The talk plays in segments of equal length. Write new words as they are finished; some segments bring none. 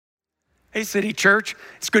Hey, City Church.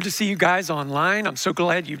 It's good to see you guys online. I'm so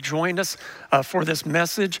glad you've joined us for this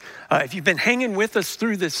message. If you've been hanging with us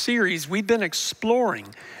through this series, we've been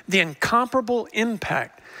exploring the incomparable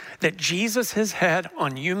impact that Jesus has had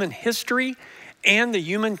on human history and the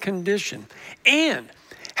human condition, and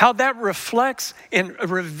how that reflects and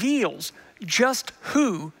reveals just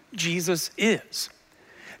who Jesus is.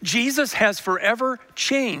 Jesus has forever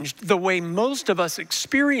changed the way most of us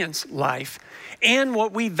experience life and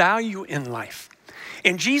what we value in life.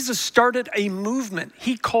 And Jesus started a movement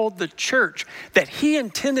he called the church that he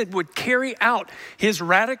intended would carry out his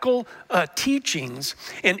radical teachings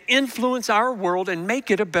and influence our world and make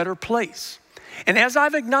it a better place. And as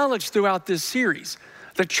I've acknowledged throughout this series,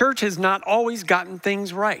 the church has not always gotten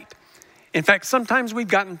things right. In fact, sometimes we've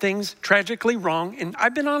gotten things tragically wrong, and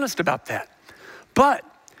I've been honest about that. But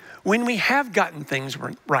when we have gotten things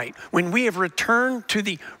right, when we have returned to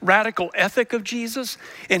the radical ethic of Jesus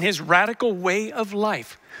and his radical way of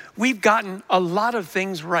life, we've gotten a lot of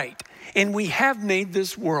things right, and we have made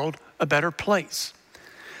this world a better place.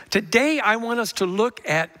 Today, I want us to look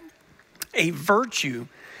at a virtue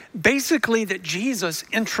basically that Jesus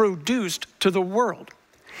introduced to the world.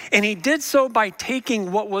 And he did so by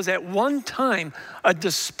taking what was at one time a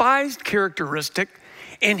despised characteristic,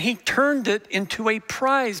 and he turned it into a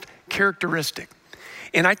prized characteristic.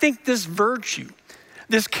 And I think this virtue,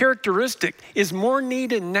 this characteristic, is more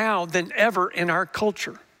needed now than ever in our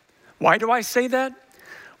culture. Why do I say that?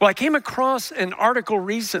 Well, I came across an article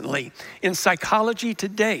recently in Psychology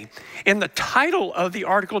Today, and the title of the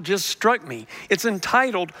article just struck me. It's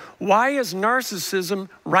entitled, "Why is Narcissism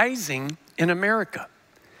Rising in America?"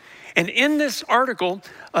 And in this article,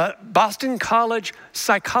 Boston College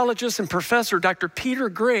psychologist and professor Dr. Peter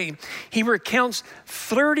Gray, he recounts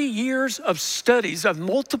 30 years of studies, of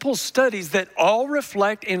multiple studies that all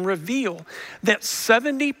reflect and reveal that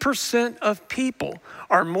 70% of people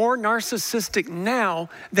are more narcissistic now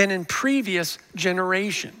than in previous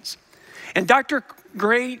generations. And Dr.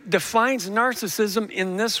 Gray defines narcissism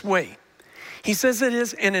in this way. He says it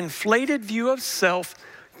is an inflated view of self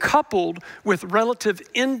coupled with relative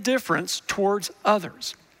indifference towards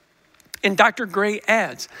others. And Dr. Gray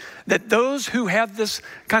adds that those who have this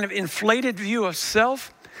kind of inflated view of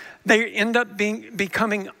self, they end up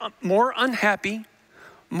becoming more unhappy,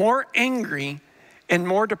 more angry, and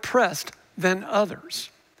more depressed than others.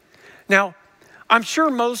 Now, I'm sure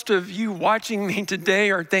most of you watching me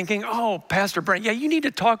today are thinking, oh, Pastor Brent, yeah, you need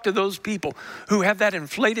to talk to those people who have that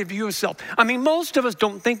inflated view of self. I mean, most of us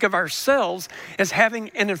don't think of ourselves as having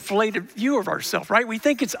an inflated view of ourselves, right? We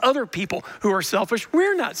think it's other people who are selfish.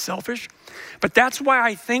 We're not selfish. But that's why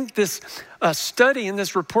I think this study and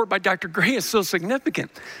this report by Dr. Gray is so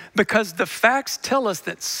significant, because the facts tell us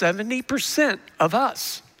that 70% of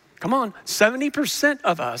us, 70%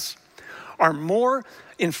 of us are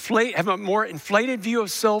have a more inflated view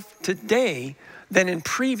of self today than in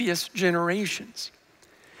previous generations.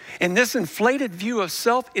 And this inflated view of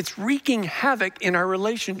self, it's wreaking havoc in our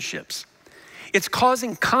relationships. It's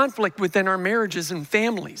causing conflict within our marriages and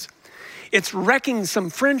families. It's wrecking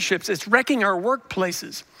some friendships. It's wrecking our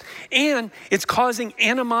workplaces. And it's causing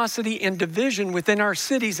animosity and division within our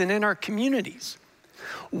cities and in our communities.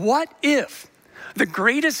 What if the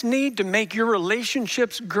greatest need to make your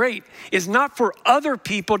relationships great is not for other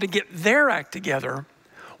people to get their act together?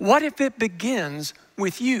 What if it begins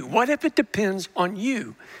with you? What if it depends on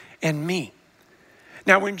you and me?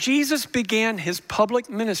 Now, when Jesus began his public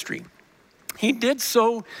ministry, he did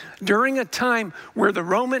so during a time where the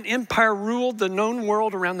Roman Empire ruled the known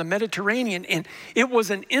world around the Mediterranean, and it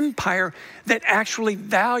was an empire that actually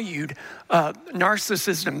valued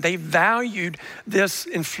narcissism. They valued this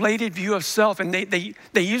inflated view of self, and they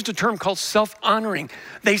used a term called self-honoring.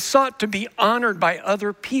 They sought to be honored by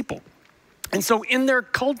other people. And so in their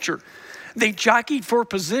culture, they jockeyed for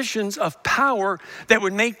positions of power that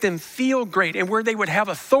would make them feel great and where they would have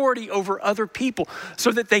authority over other people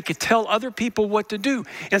so that they could tell other people what to do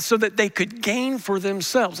and so that they could gain for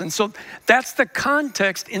themselves. And so that's the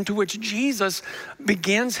context into which Jesus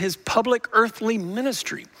begins his public earthly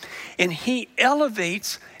ministry. And he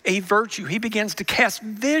elevates a virtue. He begins to cast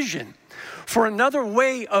vision for another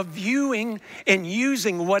way of viewing and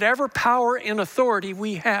using whatever power and authority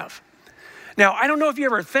we have. Now, I don't know if you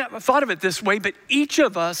ever thought of it this way, but each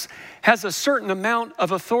of us has a certain amount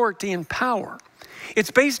of authority and power.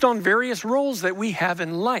 It's based on various roles that we have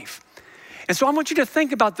in life. And so I want you to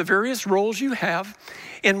think about the various roles you have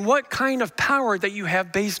and what kind of power that you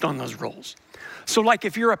have based on those roles. So like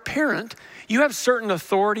if you're a parent, you have certain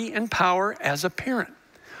authority and power as a parent.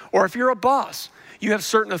 Or if you're a boss, you have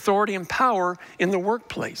certain authority and power in the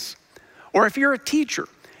workplace. Or if you're a teacher,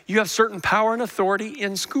 you have certain power and authority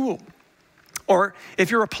in school. Or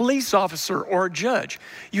if you're a police officer or a judge,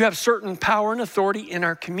 you have certain power and authority in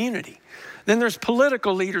our community. Then there's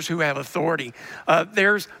political leaders who have authority.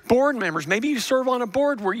 There's board members. Maybe you serve on a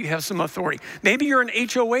board where you have some authority. Maybe you're an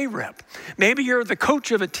HOA rep. Maybe you're the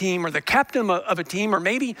coach of a team or the captain of a team, or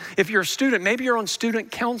maybe if you're a student, maybe you're on student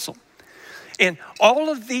council. And all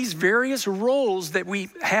of these various roles that we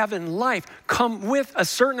have in life come with a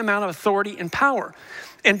certain amount of authority and power.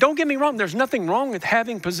 And don't get me wrong, there's nothing wrong with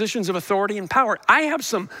having positions of authority and power. I have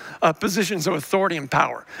some positions of authority and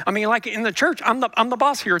power. I mean, like in the church, I'm the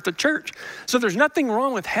boss here at the church. So there's nothing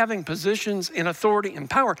wrong with having positions in authority and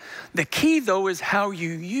power. The key, though, is how you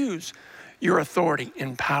use your authority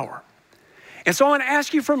and power. And so I want to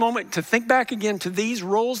ask you for a moment to think back again to these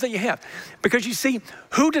roles that you have. Because you see,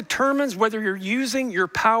 who determines whether you're using your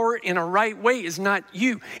power in a right way is not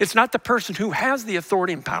you. It's not the person who has the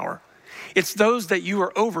authority and power. It's those that you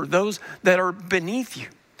are over, those that are beneath you.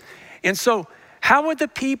 And so how would the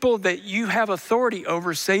people that you have authority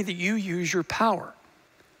over say that you use your power?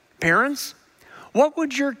 Parents, what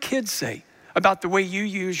would your kids say about the way you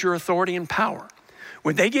use your authority and power?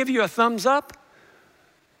 Would they give you a thumbs up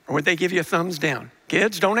or would they give you a thumbs down?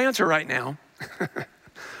 Kids, don't answer right now.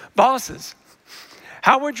 Bosses,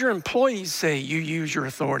 how would your employees say you use your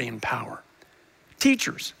authority and power?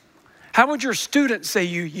 Teachers, how would your students say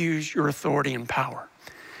you use your authority and power?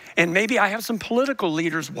 And maybe I have some political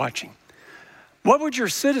leaders watching. What would your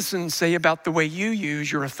citizens say about the way you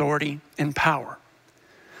use your authority and power?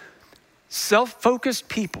 Self-focused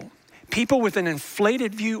people with an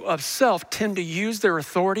inflated view of self tend to use their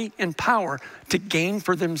authority and power to gain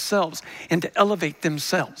for themselves and to elevate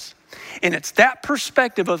themselves. And it's that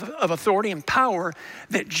perspective of authority and power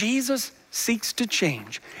that Jesus seeks to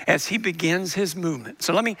change as he begins his movement.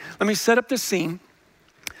 So let me set up the scene.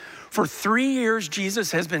 For 3 years,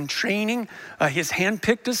 Jesus has been training his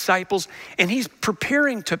handpicked disciples, and he's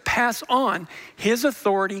preparing to pass on his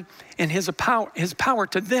authority and his power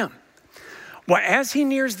to them. Well, as he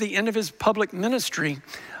nears the end of his public ministry,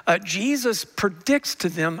 Jesus predicts to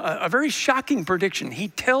them a very shocking prediction. He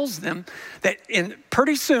tells them that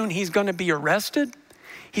pretty soon he's going to be arrested,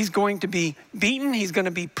 he's going to be beaten, he's going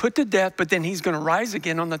to be put to death, but then he's going to rise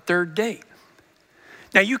again on the third day.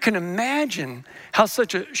 Now you can imagine how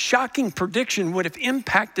such a shocking prediction would have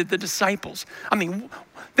impacted the disciples. I mean,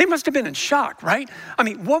 they must have been in shock, right? I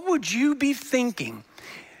mean, what would you be thinking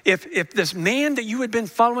if this man that you had been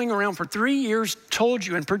following around for 3 years told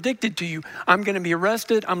you and predicted to you, I'm going to be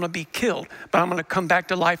arrested, I'm going to be killed, but I'm going to come back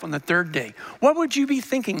to life on the third day? What would you be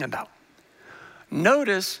thinking about?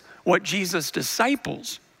 Notice what Jesus'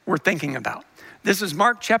 disciples were thinking about. This is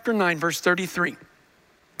Mark chapter 9, verse 33.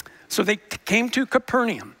 So they came to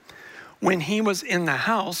Capernaum. When he was in the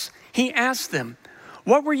house, he asked them,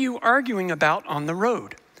 what were you arguing about on the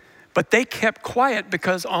road? But they kept quiet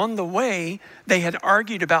because on the way, they had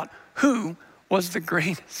argued about who was the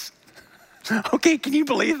greatest. Okay, can you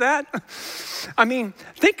believe that? I mean,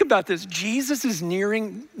 think about this. Jesus is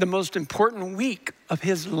nearing the most important week of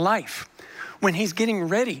his life when he's getting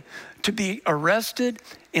ready to be arrested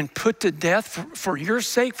and put to death for your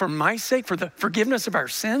sake, for my sake, for the forgiveness of our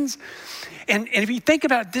sins. And if you think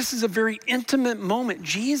about it, this is a very intimate moment.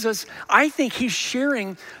 Jesus, I think he's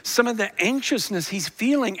sharing some of the anxiousness he's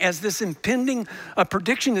feeling as this impending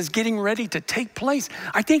prediction is getting ready to take place.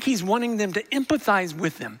 I think he's wanting them to empathize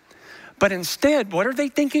with them. But instead, what are they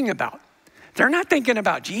thinking about? They're not thinking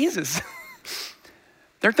about Jesus.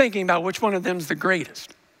 They're thinking about which one of them is the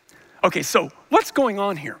greatest. Okay, so what's going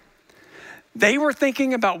on here? They were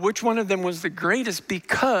thinking about which one of them was the greatest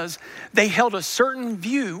because they held a certain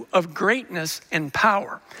view of greatness and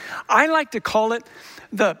power. I like to call it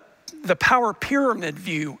the power pyramid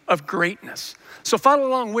view of greatness. So follow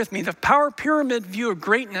along with me. The power pyramid view of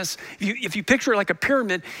greatness, if you picture it like a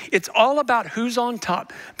pyramid, it's all about who's on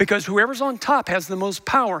top, because whoever's on top has the most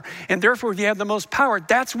power, and therefore if you have the most power,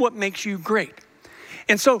 that's what makes you great.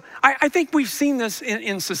 And so I think we've seen this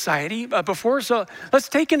in society before. So let's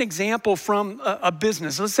take an example from a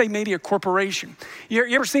business. Let's say maybe a corporation. You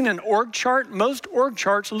ever seen an org chart? Most org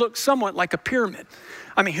charts look somewhat like a pyramid.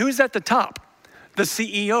 I mean, who's at the top? The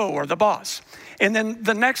CEO or the boss. And then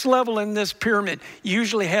the next level in this pyramid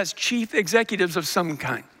usually has chief executives of some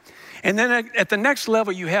kind. And then at the next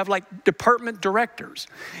level, you have like department directors.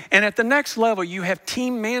 And at the next level, you have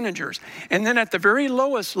team managers. And then at the very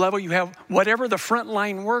lowest level, you have whatever the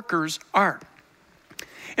frontline workers are.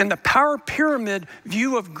 And the power pyramid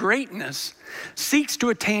view of greatness seeks to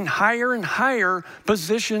attain higher and higher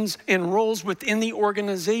positions and roles within the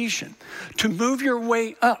organization, to move your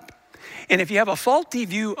way up. And if you have a faulty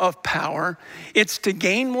view of power, it's to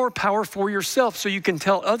gain more power for yourself so you can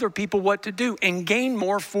tell other people what to do and gain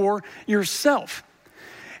more for yourself.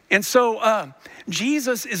 And so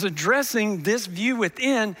Jesus is addressing this view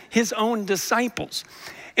within his own disciples.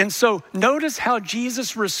 And so notice how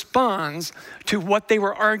Jesus responds to what they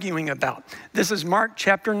were arguing about. This is Mark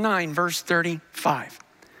chapter 9, verse 35.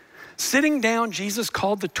 Sitting down, Jesus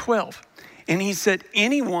called the 12, and he said,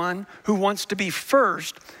 anyone who wants to be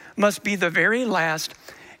first must be the very last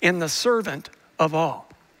and the servant of all.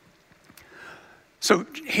 So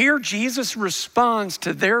here Jesus responds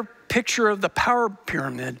to their picture of the power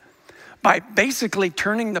pyramid by basically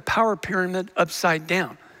turning the power pyramid upside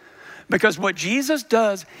down. Because what Jesus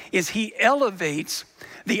does is he elevates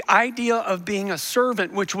the idea of being a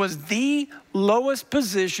servant, which was the lowest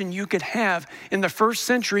position you could have in the first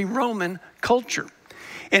century Roman culture.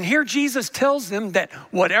 And here Jesus tells them that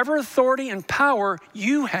whatever authority and power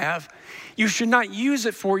you have, you should not use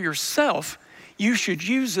it for yourself. You should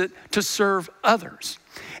use it to serve others.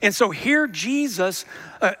 And so here Jesus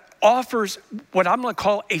offers what I'm going to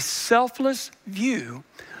call a selfless view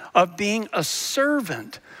of being a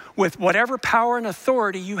servant with whatever power and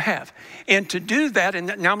authority you have. And to do that, and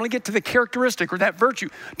now I'm going to get to the characteristic or that virtue,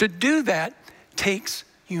 to do that takes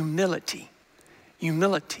humility.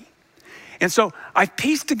 Humility. And so I've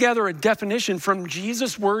pieced together a definition from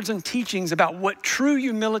Jesus' words and teachings about what true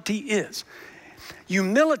humility is.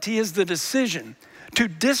 Humility is the decision to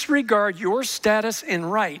disregard your status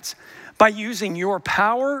and rights by using your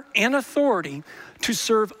power and authority to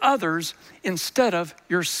serve others instead of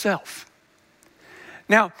yourself.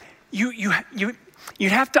 Now, you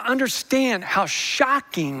have to understand how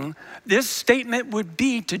shocking this statement would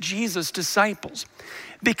be to Jesus' disciples.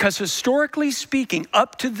 Because historically speaking,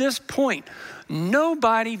 up to this point,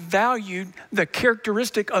 nobody valued the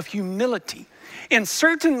characteristic of humility. And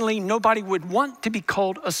certainly nobody would want to be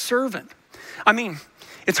called a servant. I mean,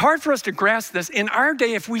 it's hard for us to grasp this. In our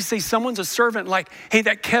day, if we say someone's a servant, like, hey,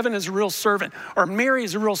 that Kevin is a real servant, or Mary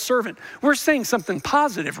is a real servant, we're saying something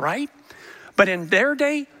positive, right? But in their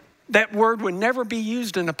day, that word would never be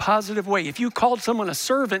used in a positive way. If you called someone a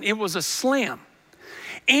servant, it was a slam.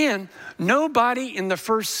 And nobody in the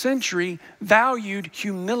first century valued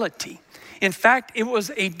humility. In fact, it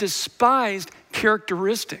was a despised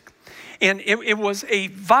characteristic. And it was a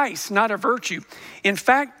vice, not a virtue. In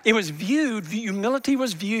fact, humility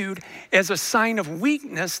was viewed as a sign of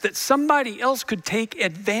weakness that somebody else could take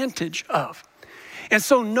advantage of. And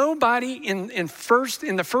so nobody in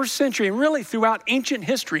the first century, and really throughout ancient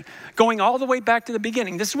history, going all the way back to the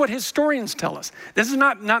beginning, this is what historians tell us. This is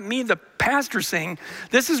not me, the pastor, saying,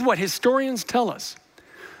 this is what historians tell us.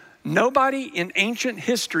 Nobody in ancient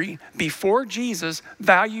history before Jesus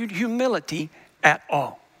valued humility at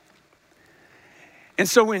all. And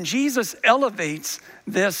so when Jesus elevates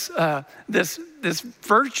this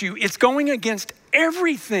virtue, it's going against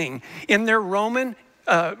everything in their Roman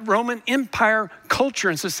Empire culture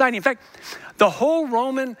and society. In fact, the whole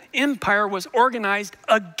Roman Empire was organized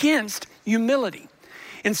against humility.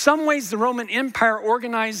 In some ways, the Roman Empire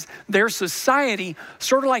organized their society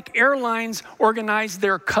sort of like airlines organize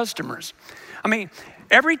their customers. I mean,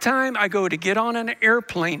 every time I go to get on an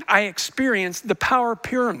airplane, I experience the power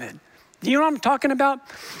pyramid. Do you know what I'm talking about?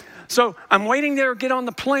 So I'm waiting there to get on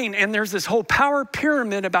the plane, and there's this whole power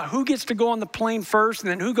pyramid about who gets to go on the plane first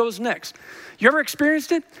and then who goes next. You ever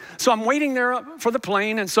experienced it? So I'm waiting there for the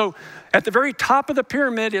plane, and so at the very top of the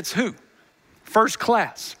pyramid, it's who? First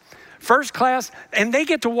class. First class, and they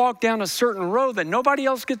get to walk down a certain row that nobody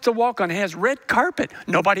else gets to walk on. It has red carpet.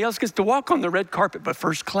 Nobody else gets to walk on the red carpet but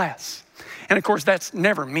first class. And of course, that's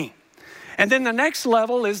never me. And then the next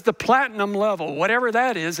level is the platinum level, whatever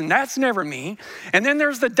that is, and that's never me. And then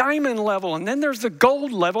there's the diamond level, and then there's the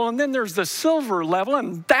gold level, and then there's the silver level,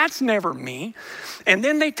 and that's never me. And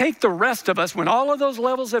then they take the rest of us when all of those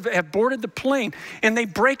levels have boarded the plane, and they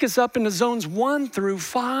break us up into zones 1 through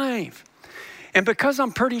 5. And because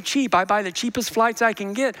I'm pretty cheap, I buy the cheapest flights I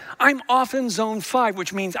can get. I'm off in zone 5,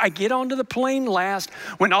 which means I get onto the plane last.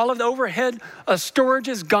 When all of the overhead storage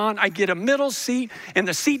is gone, I get a middle seat, and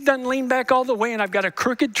the seat doesn't lean back all the way, and I've got a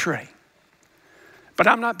crooked tray. But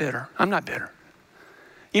I'm not bitter. I'm not bitter.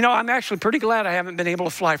 You know, I'm actually pretty glad I haven't been able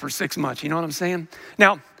to fly for 6 months. You know what I'm saying?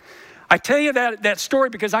 Now, I tell you that story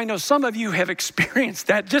because I know some of you have experienced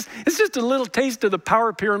that. It's just a little taste of the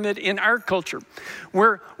power pyramid in our culture.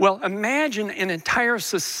 Imagine an entire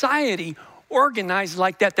society organized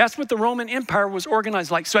like that. That's what the Roman Empire was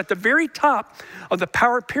organized like. So at the very top of the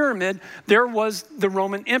power pyramid, there was the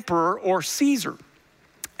Roman emperor or Caesar.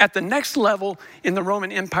 At the next level in the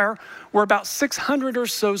Roman Empire were about 600 or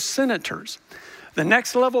so senators. The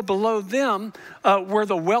next level below them were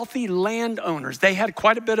the wealthy landowners. They had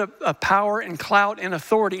quite a bit of power and clout and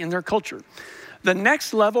authority in their culture. The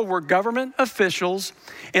next level were government officials,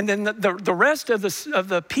 and then the rest of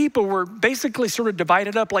the people were basically sort of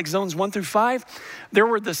divided up like zones 1 through 5. There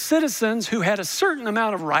were the citizens who had a certain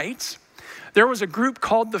amount of rights. There was a group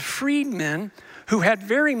called the freedmen who had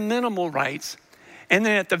very minimal rights. And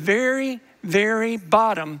then at the very, very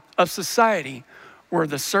bottom of society were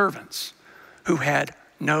the servants who had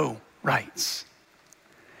no rights.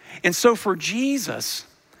 And so for Jesus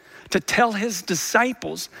to tell his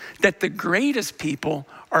disciples that the greatest people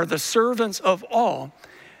are the servants of all,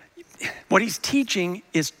 what he's teaching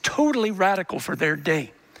is totally radical for their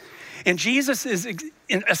day. And Jesus is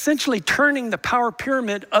essentially turning the power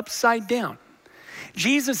pyramid upside down.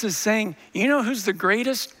 Jesus is saying, you know who's the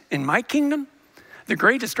greatest in my kingdom? The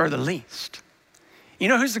greatest are the least. You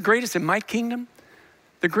know who's the greatest in my kingdom?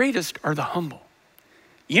 The greatest are the humble.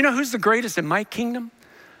 You know who's the greatest in my kingdom?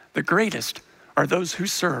 The greatest are those who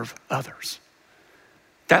serve others.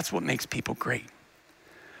 That's what makes people great.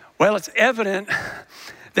 Well, it's evident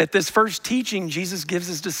that this first teaching Jesus gives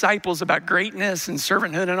his disciples about greatness and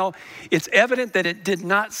servanthood and all, it's evident that it did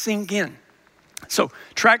not sink in. So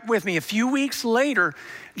track with me. A few weeks later,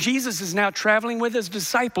 Jesus is now traveling with his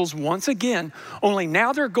disciples once again, only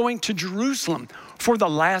now they're going to Jerusalem for the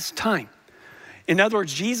last time. In other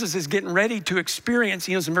words, Jesus is getting ready to experience,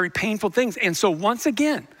 some very painful things. And so once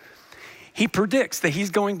again, he predicts that he's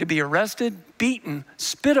going to be arrested, beaten,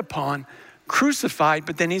 spit upon, crucified,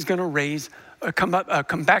 but then he's going to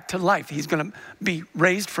come back to life. He's going to be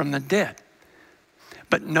raised from the dead.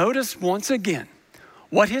 But notice once again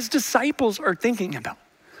what his disciples are thinking about.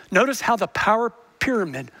 Notice how the power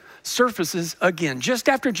pyramid surfaces again, just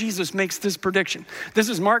after Jesus makes this prediction. This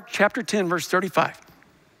is Mark chapter 10, verse 35.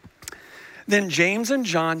 Then James and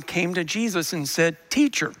John came to Jesus and said,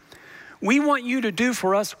 "Teacher, we want you to do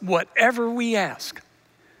for us whatever we ask."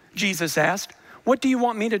 Jesus asked, "What do you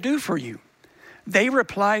want me to do for you?" They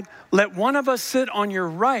replied, "Let one of us sit on your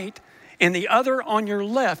right and the other on your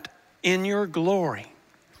left in your glory."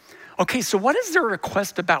 Okay, so what is their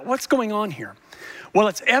request about? What's going on here? Well,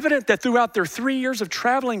 it's evident that throughout their 3 years of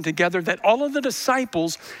traveling together, that all of the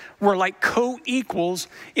disciples were like co-equals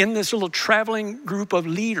in this little traveling group of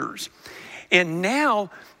leaders. And now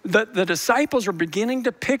the disciples are beginning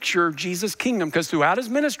to picture Jesus' kingdom, because throughout his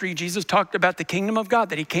ministry, Jesus talked about the kingdom of God,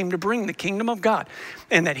 that he came to bring the kingdom of God,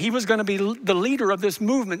 and that he was going to be the leader of this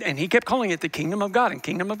movement. And he kept calling it the kingdom of God and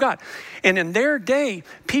kingdom of God. And in their day,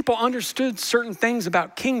 people understood certain things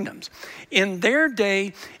about kingdoms. In their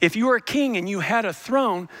day, if you were a king and you had a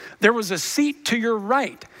throne, there was a seat to your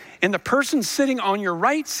right. And the person sitting on your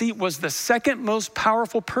right seat was the second most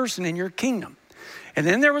powerful person in your kingdom. And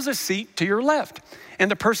then there was a seat to your left. And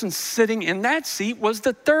the person sitting in that seat was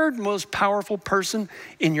the third most powerful person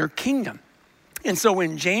in your kingdom. And so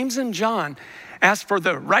when James and John asked for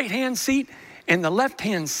the right-hand seat and the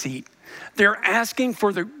left-hand seat, they're asking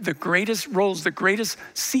for the greatest roles, the greatest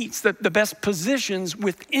seats, the best positions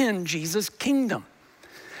within Jesus' kingdom.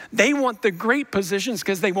 They want the great positions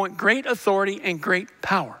because they want great authority and great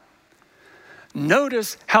power.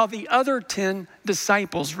 Notice how the other 10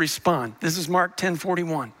 disciples respond. This is Mark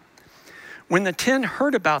 10:41. When the 10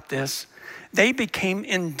 heard about this, they became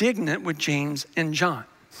indignant with James and John.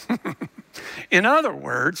 In other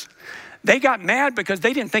words, they got mad because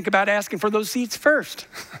they didn't think about asking for those seats first.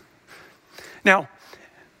 Now,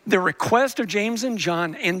 the request of James and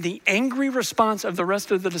John and the angry response of the rest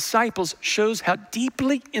of the disciples shows how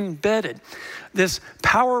deeply embedded this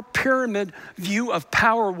power pyramid view of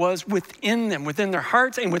power was within them, within their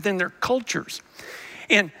hearts and within their cultures.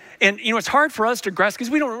 And it's hard for us to grasp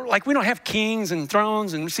because we don't have kings and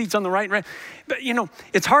thrones and seats on the right and right. But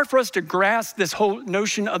it's hard for us to grasp this whole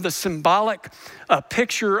notion of the symbolic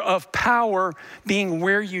picture of power being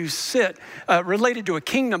where you sit related to a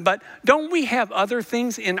kingdom. But don't we have other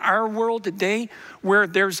things in our world today where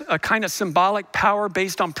there's a kind of symbolic power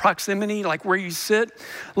based on proximity, like where you sit?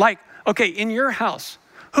 Like, okay, in your house,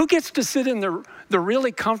 who gets to sit in the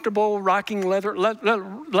really comfortable rocking leather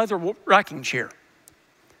rocking chair?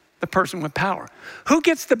 The person with power. Who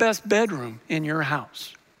gets the best bedroom in your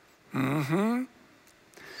house?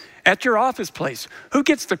 At your office place, who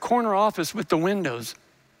gets the corner office with the windows?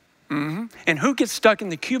 And who gets stuck in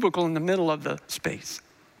the cubicle in the middle of the space?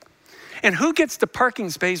 And who gets the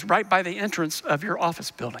parking space right by the entrance of your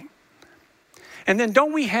office building? And then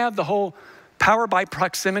don't we have the whole power by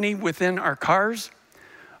proximity within our cars?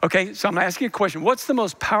 Okay, so I'm gonna ask you a question. What's the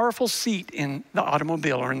most powerful seat in the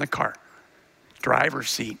automobile or in the car?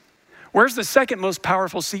 Driver's seat. Where's the second most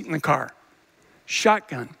powerful seat in the car?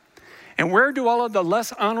 Shotgun. And where do all of the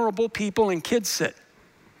less honorable people and kids sit?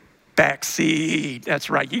 Back seat.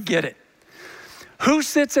 That's right, you get it. Who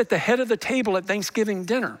sits at the head of the table at Thanksgiving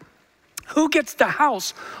dinner? Who gets the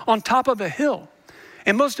house on top of a hill?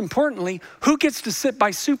 And most importantly, who gets to sit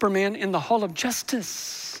by Superman in the Hall of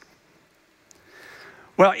Justice?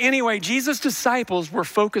 Well, anyway, Jesus' disciples were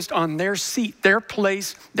focused on their seat, their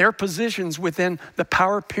place, their positions within the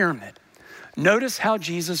power pyramid. Notice how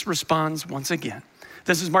Jesus responds once again.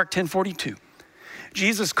 This is Mark 10:42.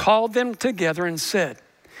 Jesus called them together and said,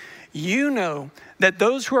 "You know that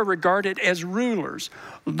those who are regarded as rulers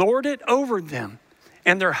lord it over them,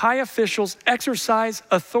 and their high officials exercise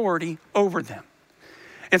authority over them."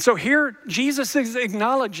 And so here Jesus is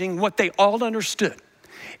acknowledging what they all understood.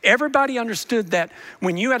 Everybody understood that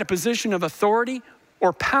when you had a position of authority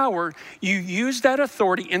or power, you use that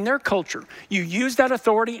authority in their culture. You use that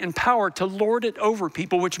authority and power to lord it over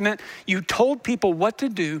people, which meant you told people what to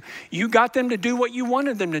do. You got them to do what you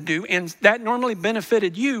wanted them to do, and that normally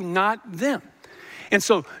benefited you, not them. And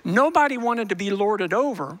so nobody wanted to be lorded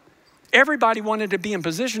over. Everybody wanted to be in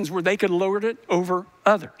positions where they could lord it over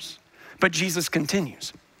others. But Jesus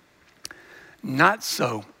continues, "Not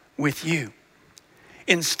so with you.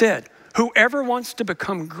 Instead, whoever wants to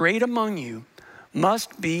become great among you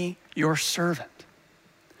must be your servant."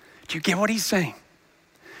 Do you get what he's saying?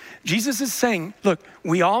 Jesus is saying, look,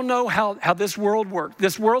 we all know how this world works.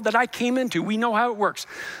 This world that I came into, we know how it works.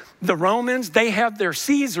 The Romans, they have their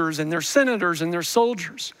Caesars and their senators and their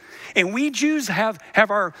soldiers. And we Jews have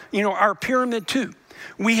our pyramid too.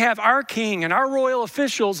 We have our king and our royal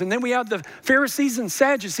officials, and then we have the Pharisees and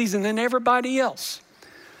Sadducees, and then everybody else.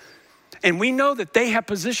 And we know that they have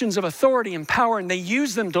positions of authority and power, and they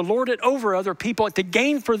use them to lord it over other people, to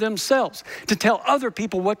gain for themselves, to tell other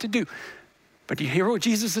people what to do. But do you hear what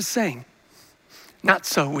Jesus is saying? Not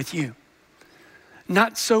so with you.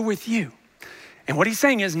 Not so with you. And what he's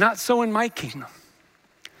saying is, not so in my kingdom.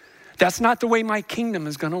 That's not the way my kingdom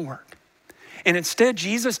is going to work. And instead,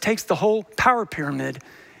 Jesus takes the whole power pyramid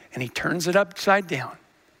and he turns it upside down.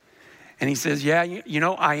 And he says, yeah,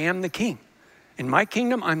 I am the king. In my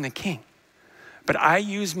kingdom, I'm the king. But I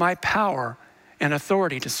use my power and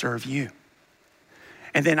authority to serve you.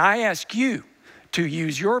 And then I ask you to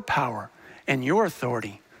use your power and your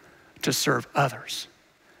authority to serve others.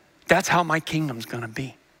 That's how my kingdom's going to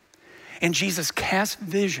be. And Jesus cast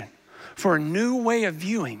vision for a new way of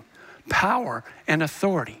viewing power and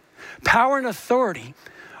authority. Power and authority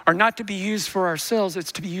are not to be used for ourselves,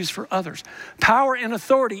 it's to be used for others. Power and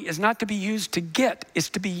authority is not to be used to get, it's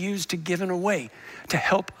to be used to give away, to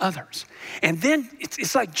help others. And then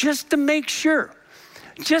it's like just to make sure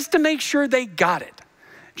they got it.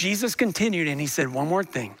 Jesus continued and he said one more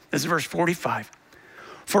thing. This is verse 45.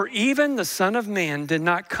 "For even the Son of Man did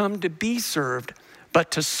not come to be served, but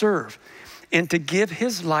to serve, and to give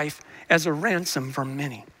his life as a ransom for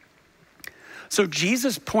many." So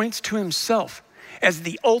Jesus points to himself as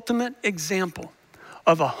the ultimate example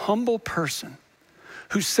of a humble person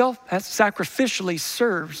who self-sacrificially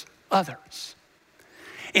serves others.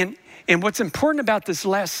 And what's important about this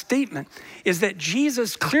last statement is that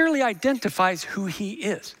Jesus clearly identifies who he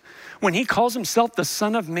is. When he calls himself the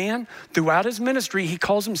Son of Man, throughout his ministry, he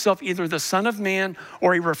calls himself either the Son of Man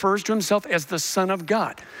or he refers to himself as the Son of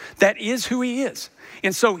God. That is who he is.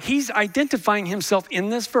 And so he's identifying himself in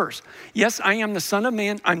this verse. Yes, I am the Son of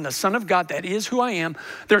Man. I'm the Son of God. That is who I am.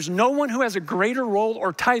 There's no one who has a greater role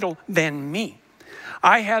or title than me.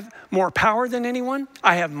 I have more power than anyone.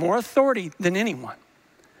 I have more authority than anyone.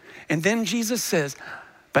 And then Jesus says,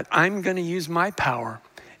 but I'm going to use my power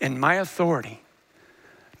and my authority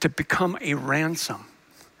to become a ransom,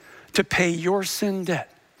 to pay your sin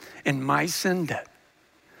debt and my sin debt,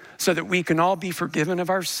 so that we can all be forgiven of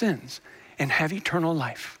our sins and have eternal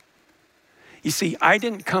life. You see, I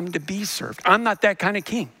didn't come to be served. I'm not that kind of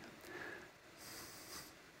king.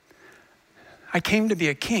 I came to be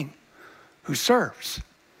a king who serves.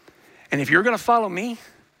 And if you're going to follow me,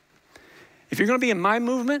 if you're going to be in my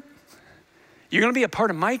movement, you're going to be a part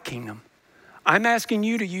of my kingdom. I'm asking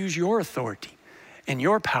you to use your authority and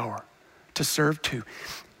your power to serve too.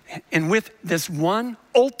 And with this one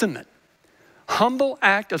ultimate humble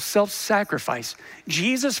act of self-sacrifice,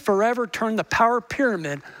 Jesus forever turned the power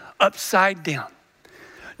pyramid upside down.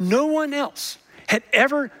 No one else had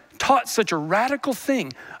ever taught such a radical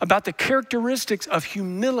thing about the characteristics of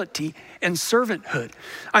humility and servanthood.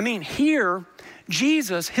 I mean, here,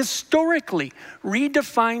 Jesus historically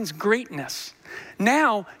redefines greatness.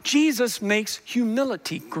 Now, Jesus makes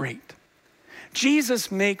humility great. Jesus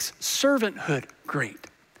makes servanthood great.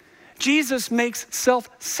 Jesus makes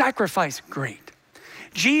self-sacrifice great.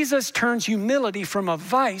 Jesus turns humility from a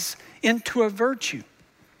vice into a virtue.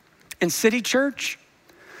 And City Church,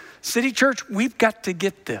 we've got to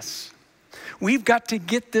get this. We've got to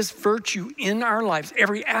get this virtue in our lives,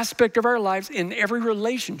 every aspect of our lives, in every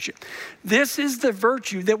relationship. This is the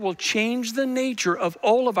virtue that will change the nature of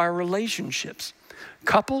all of our relationships.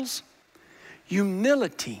 Couples,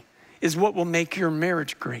 humility is what will make your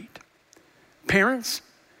marriage great. Parents,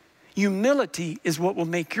 humility is what will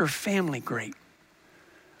make your family great.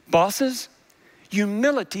 Bosses,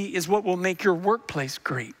 humility is what will make your workplace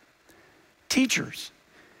great. Teachers,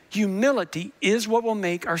 humility is what will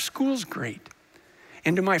make our schools great.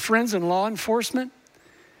 And to my friends in law enforcement,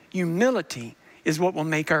 humility is what will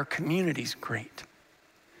make our communities great.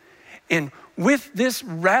 And with this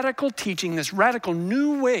radical teaching, this radical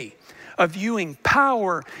new way of viewing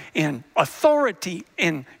power and authority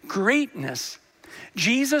and greatness,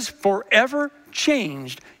 Jesus forever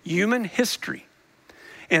changed human history.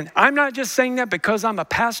 And I'm not just saying that because I'm a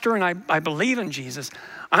pastor and I believe in Jesus.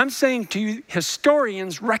 I'm saying to you,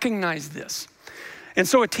 historians recognize this. And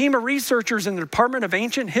so a team of researchers in the Department of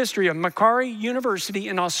Ancient History of Macquarie University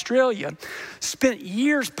in Australia spent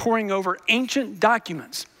years poring over ancient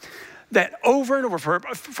documents that over and over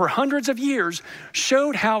for hundreds of years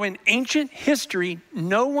showed how in ancient history,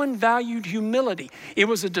 no one valued humility. It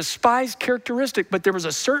was a despised characteristic, but there was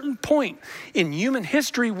a certain point in human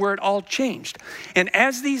history where it all changed. And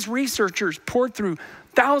as these researchers poured through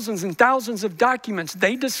thousands and thousands of documents,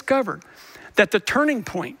 they discovered that the turning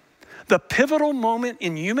point, the pivotal moment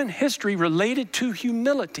in human history related to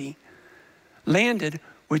humility, landed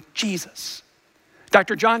with Jesus.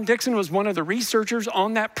 Dr. John Dixon was one of the researchers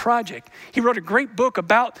on that project. He wrote a great book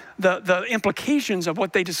about the implications of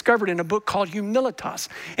what they discovered in a book called Humilitas.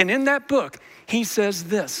 And in that book, he says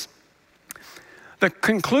this: the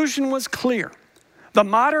conclusion was clear. The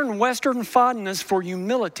modern Western fondness for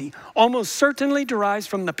humility almost certainly derives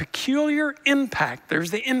from the peculiar impact,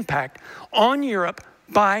 there's the impact, on Europe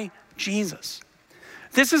by Jesus.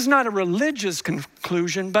 This is not a religious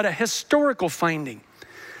conclusion, but a historical finding.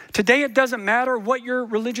 Today, it doesn't matter what your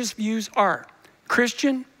religious views are.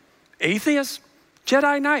 Christian, atheist,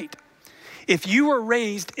 Jedi Knight. If you were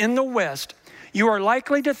raised in the West, you are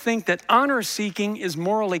likely to think that honor seeking is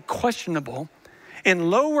morally questionable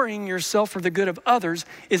and lowering yourself for the good of others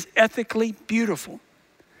is ethically beautiful.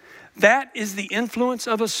 That is the influence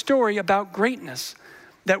of a story about greatness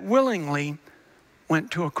that willingly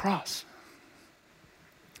went to a cross.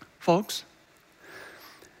 Folks,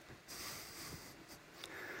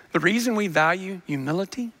 the reason we value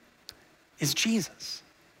humility is Jesus.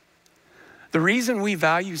 The reason we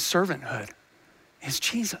value servanthood is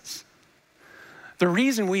Jesus. The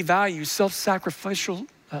reason we value self-sacrificial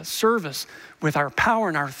service with our power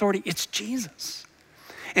and our authority, it's Jesus.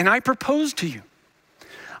 And I propose to you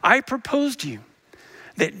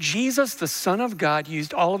that Jesus, the Son of God,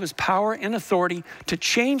 used all of his power and authority to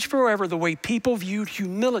change forever the way people viewed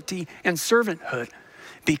humility and servanthood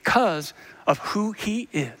because of who he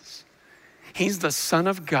is. He's the Son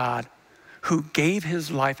of God who gave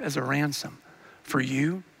his life as a ransom for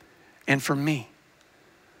you and for me.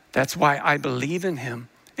 That's why I believe in him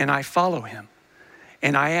and I follow him.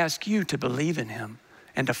 And I ask you to believe in him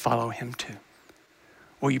and to follow him too.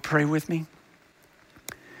 Will you pray with me?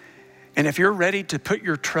 And if you're ready to put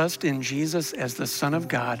your trust in Jesus as the Son of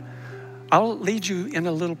God, I'll lead you in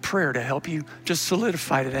a little prayer to help you just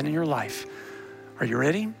solidify that in your life. Are you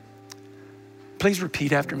ready? Please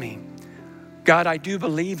repeat after me. God, I do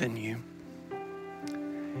believe in you.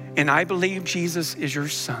 And I believe Jesus is your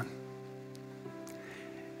Son.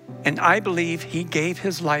 And I believe he gave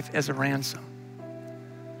his life as a ransom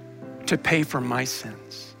to pay for my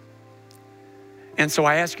sins. And so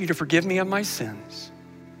I ask you to forgive me of my sins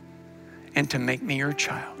and to make me your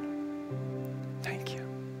child. Thank you.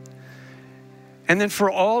 And then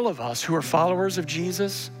for all of us who are followers of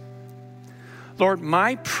Jesus, Lord,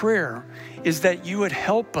 my prayer is that you would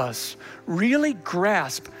help us really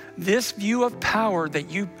grasp this view of power that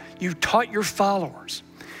you taught your followers.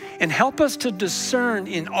 And help us to discern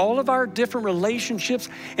in all of our different relationships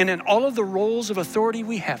and in all of the roles of authority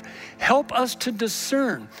we have. Help us to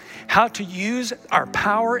discern how to use our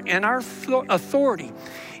power and our authority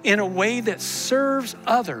in a way that serves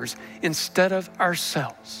others instead of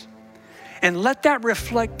ourselves. And let that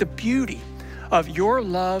reflect the beauty of your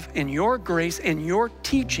love and your grace and your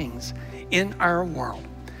teachings in our world.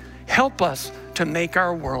 Help us to make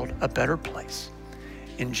our world a better place.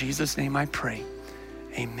 In Jesus' name I pray.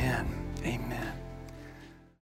 Amen. Amen.